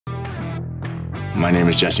My name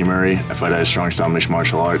is Jesse Murray. I fight out of Strong Style Mixed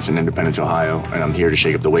Martial Arts in Independence, Ohio, and I'm here to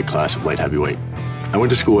shake up the weight class of light heavyweight. I went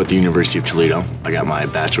to school at the University of Toledo. I got my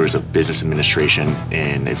Bachelor's of Business Administration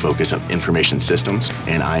in a focus of information systems,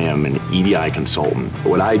 and I am an EDI consultant.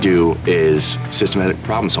 What I do is systematic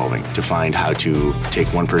problem solving to find how to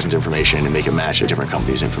take one person's information and make it match a different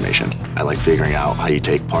company's information. I like figuring out how you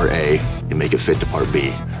take part A and make it fit to part B,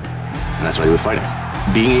 and that's what I do with fighting.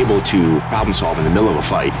 Being able to problem solve in the middle of a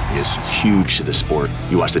fight is huge to the sport.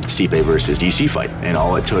 You watch the Stipe versus DC fight, and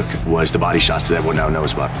all it took was the body shots that everyone now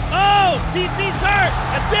knows about. Oh, DC's hurt,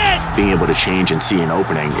 that's it! Being able to change and see an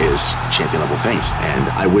opening is champion level things, and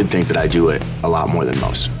I would think that I do it a lot more than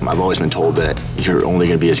most. I've always been told that you're only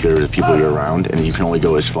gonna be as good as the people you're around, and you can only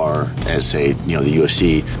go as far as, say, the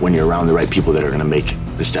UFC when you're around the right people that are gonna make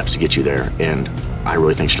the steps to get you there. And I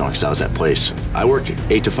really think Strong Style is that place. I work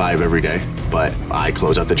 8 to 5 every day, but I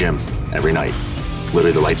close out the gym every night.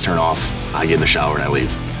 Literally, the lights turn off, I get in the shower and I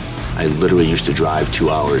leave. I literally used to drive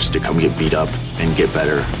 2 hours to come get beat up and get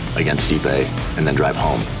better against Stipe and then drive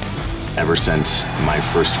home. Ever since my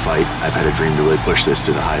first fight, I've had a dream to really push this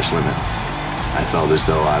to the highest limit. I felt as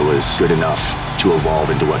though I was good enough to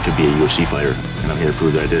evolve into what could be a UFC fighter, and I'm here to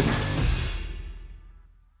prove that I did.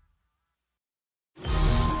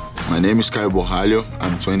 My name is Caio Borralho.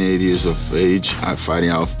 I'm 28 years of age. I'm fighting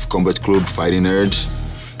out of Combat Club Fighting Nerds,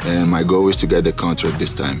 and my goal is to get the contract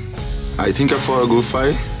this time. I think I fought a good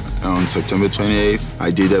fight on September 28th. I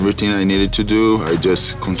did everything I needed to do. I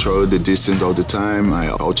just controlled the distance all the time. I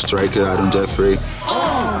out-striker Adam Jeffrey.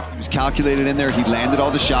 He was calculated in there. He landed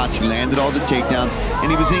all the shots. He landed all the takedowns,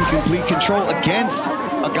 and he was in complete control against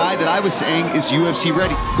a guy that I was saying is UFC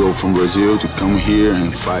ready. Go from Brazil to come here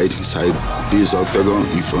and fight inside this octagon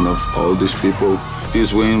in front of all these people.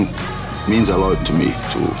 This win means a lot to me,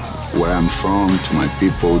 to where I'm from, to my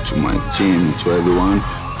people, to my team, to everyone.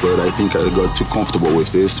 But I think I got too comfortable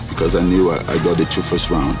with this because I knew I got the 2 first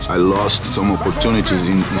rounds. I lost some opportunities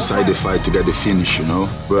inside the fight to get the finish,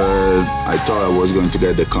 but I thought I was going to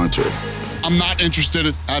get the contract. I'm not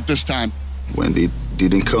interested at this time. When it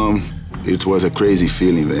didn't come, it was a crazy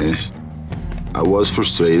feeling, man. I was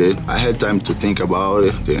frustrated. I had time to think about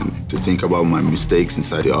it and to think about my mistakes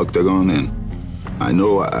inside the octagon, and I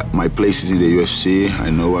know my place is in the UFC. I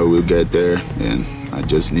know I will get there, and I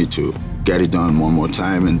just need to get it done one more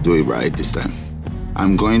time and do it right this time.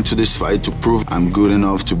 I'm going to this fight to prove I'm good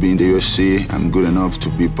enough to be in the UFC, I'm good enough to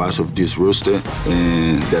be part of this roster,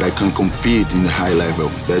 and that I can compete in the high level.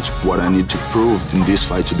 That's what I need to prove in this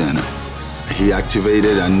fight to Dana. He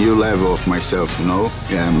activated a new level of myself,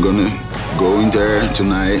 Yeah, I'm gonna go in there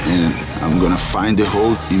tonight and I'm gonna find the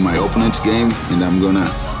hole in my opponent's game and I'm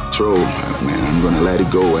gonna throw, man, I'm gonna let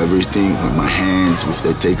it go, everything with my hands, with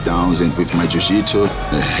the takedowns and with my jiu-jitsu.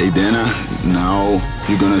 Hey Dana, now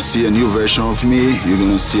you're gonna see a new version of me. You're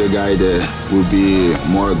gonna see a guy that will be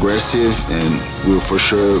more aggressive and will for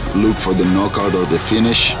sure look for the knockout or the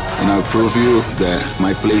finish. And I'll prove you that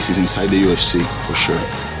my place is inside the UFC, for sure.